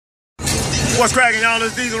What's cracking, y'all?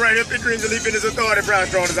 It's Diesel right here. FitDreams, Elite Fitness Authority. Proud,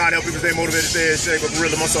 strong design. Help people stay motivated, stay in shape. With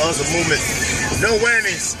gorilla muscle hustle movement. No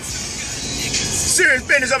whammies. Serious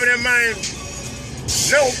business up in there, man.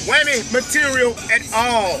 No whammy material at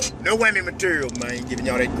all. No whammy material, man. Giving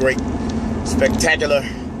y'all that great, spectacular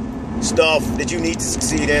stuff that you need to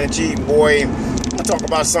succeed and achieve, boy. I'll talk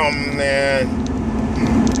about something, man.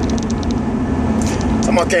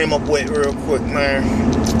 Something I came up with real quick, man.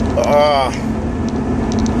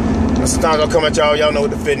 Sometimes I'll come at y'all know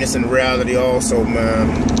the fitness and reality also, man.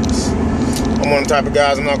 I'm one of the type of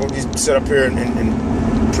guys, I'm not going to just sit up here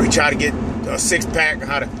and preach how to get a six-pack,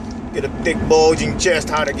 how to get a thick bulging chest,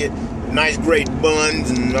 how to get nice great buns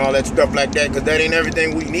and all that stuff like that, because that ain't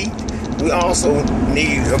everything we need. We also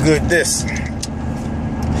need a good this. And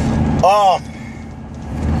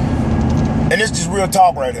it's just real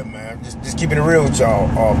talk right here, man. Just keeping it real with y'all.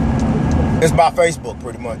 It's by Facebook,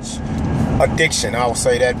 pretty much. Addiction, I will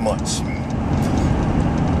say that much.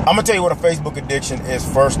 I'm gonna tell you what a Facebook addiction is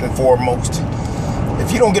first and foremost.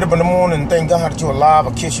 If you don't get up in the morning and thank God that you're alive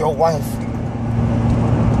or kiss your wife,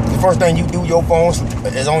 the first thing you do, your phone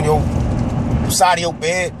is on your side of your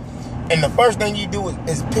bed, and the first thing you do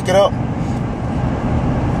is pick it up,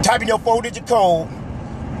 type in your 4-digit code,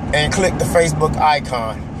 and click the Facebook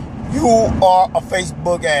icon. You are a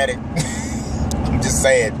Facebook addict. I'm just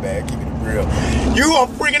saying, man. Keep it real. You a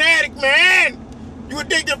freaking addict, man. You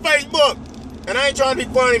addicted to Facebook. And I ain't trying to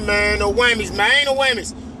be funny, man. No whammies, man. Ain't no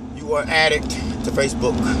whammies. You are addict to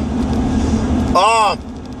Facebook.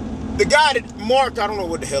 The guy that Mark, I don't know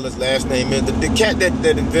what the hell his last name is, the cat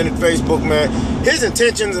that invented Facebook, man, his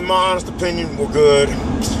intentions, in my honest opinion, were good.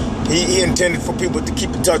 He intended for people to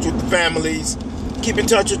keep in touch with the families, keep in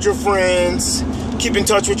touch with your friends, keep in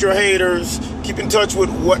touch with your haters, keep in touch with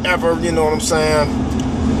whatever, you know what I'm saying?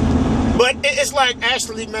 But it's like,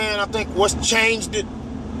 actually, man, I think what's changed it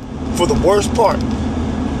for the worst part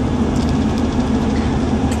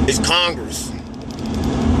is Congress.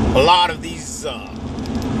 A lot of these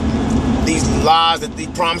lies, these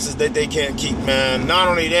promises that they can't keep, man. Not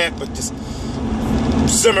only that, but just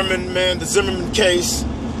Zimmerman, man, the Zimmerman case.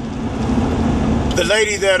 The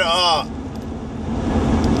lady that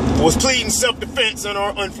was pleading self-defense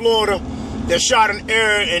in Florida that shot an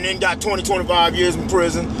air and then got 20-25 years in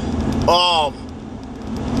prison. The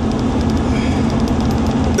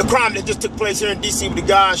crime that just took place here in D.C. with the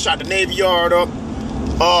guy shot the Navy Yard up,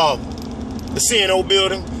 the CNO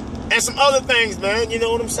building, and some other things, man. You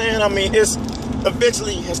know what I'm saying? I mean, it's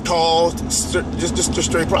eventually has caused just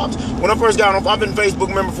straight problems. When I first got on, I've been a Facebook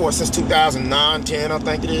member for since 2009, 10, I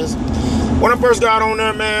think it is. When I first got on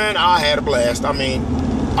there, man, I had a blast. I mean,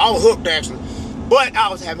 I was hooked, actually. But I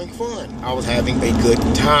was having fun. I was having a good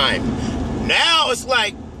time. Now it's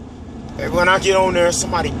like, when I get on there,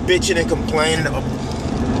 somebody bitching and complaining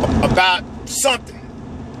about something.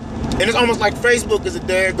 And it's almost like Facebook is a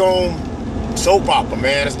daggone soap opera,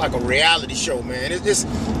 man. It's like a reality show, man. It's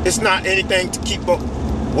not anything to keep up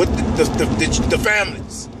with the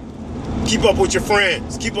families. Keep up with your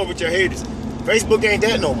friends. Keep up with your haters. Facebook ain't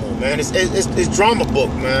that no more, man. It's drama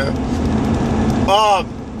book, man.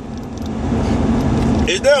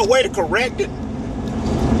 Is there a way to correct it?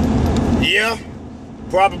 Yeah.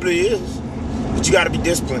 Probably is, but you got to be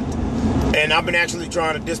disciplined. And I've been actually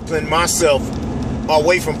trying to discipline myself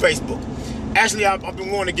away from Facebook. Actually, I've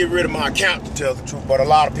been wanting to get rid of my account, to tell the truth, but a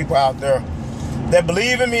lot of people out there that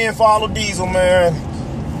believe in me and follow Diesel, man,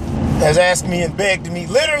 has asked me and begged me,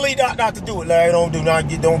 literally not to do it, Larry. Don't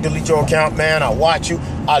delete your account, man. I watch you,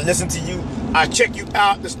 I listen to you, I check you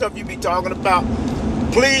out, the stuff you be talking about.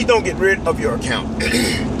 Please don't get rid of your account.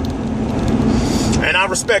 And I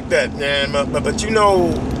respect that, man, but you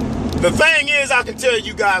know, the thing is, I can tell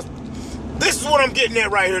you guys, this is what I'm getting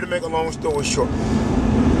at right here to make a long story short.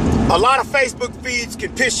 A lot of Facebook feeds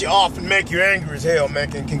can piss you off and make you angry as hell,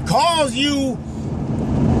 man. Can cause you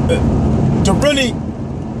to really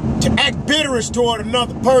act bitterish toward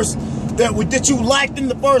another person that you liked in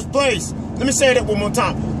the first place. Let me say that one more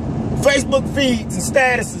time. Facebook feeds and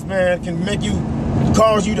statuses, man, can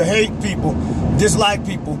cause you to hate people, dislike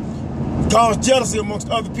people, cause jealousy amongst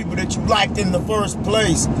other people that you liked in the first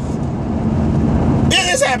place.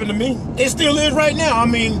 It's happened to me. It still is right now. I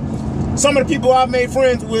mean, some of the people I've made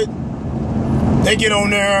friends with, they get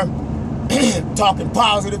on there talking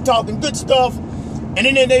positive, talking good stuff, and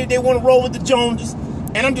then they want to roll with the Joneses.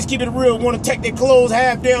 And I'm just keeping it real, want to take their clothes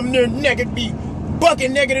half damn near naked, be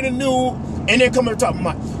bucket naked in the nude, and then come here talking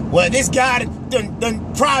about, well, this guy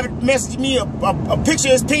done private messaged me a picture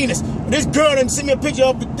of his penis. This girl done sent me a picture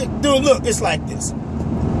of it. Dude, look, it's like this.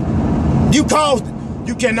 You caused it.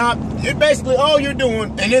 You cannot, basically all you're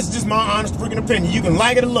doing, and this is just my honest freaking opinion, you can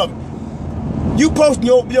like it or love it. You posting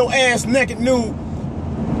your ass naked nude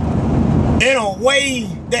in a way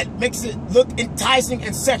that makes it look enticing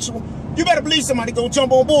and sexual, you better believe somebody gonna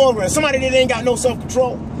jump on board with it. Somebody that ain't got no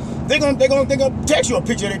self-control. They gonna text you a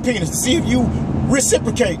picture of their penis to see if you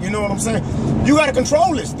reciprocate, you know what I'm saying? You gotta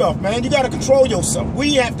control this stuff, man. You gotta control yourself.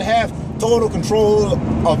 We have to have total control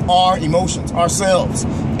of our emotions, ourselves.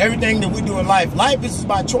 Everything that we do in life. Life is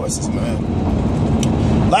about choices,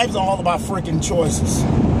 man. Life is all about freaking choices.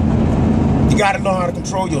 You gotta know how to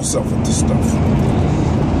control yourself with this stuff.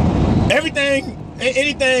 Everything,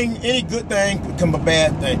 anything, any good thing could become a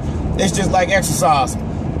bad thing. It's just like exercising.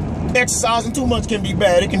 Exercising too much can be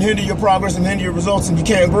bad. It can hinder your progress and hinder your results, and you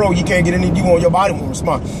can't grow. You can't get any, your body won't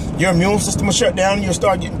respond. Your immune system will shut down, and you'll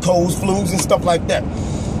start getting colds, flus, and stuff like that.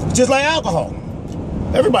 Just like alcohol.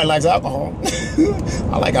 Everybody likes alcohol.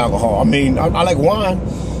 I like alcohol. I mean, I like wine.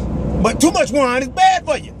 But too much wine is bad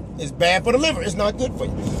for you. It's bad for the liver. It's not good for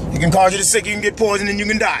you. It can cause you to sick. You can get poisoned, and you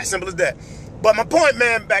can die. Simple as that. But my point,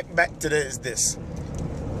 man, back to this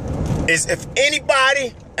is if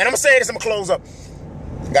anybody, and I'm gonna say this, I'm gonna close up.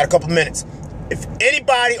 Got a couple minutes. If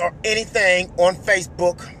anybody or anything on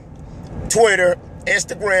Facebook, Twitter,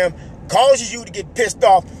 Instagram causes you to get pissed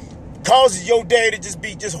off, causes your day to just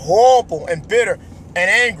be just horrible and bitter and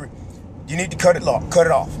angry, you need to cut it off. Cut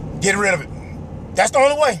it off. Get rid of it. That's the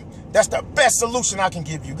only way. That's the best solution I can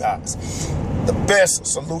give you guys. The best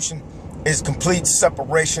solution is complete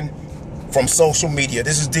separation from social media.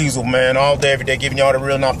 This is Diesel, man. All day, every day, giving y'all the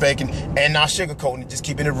real, not faking, and not sugarcoating it. Just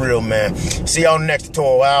keeping it real, man. See y'all on the next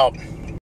tutorial. Out.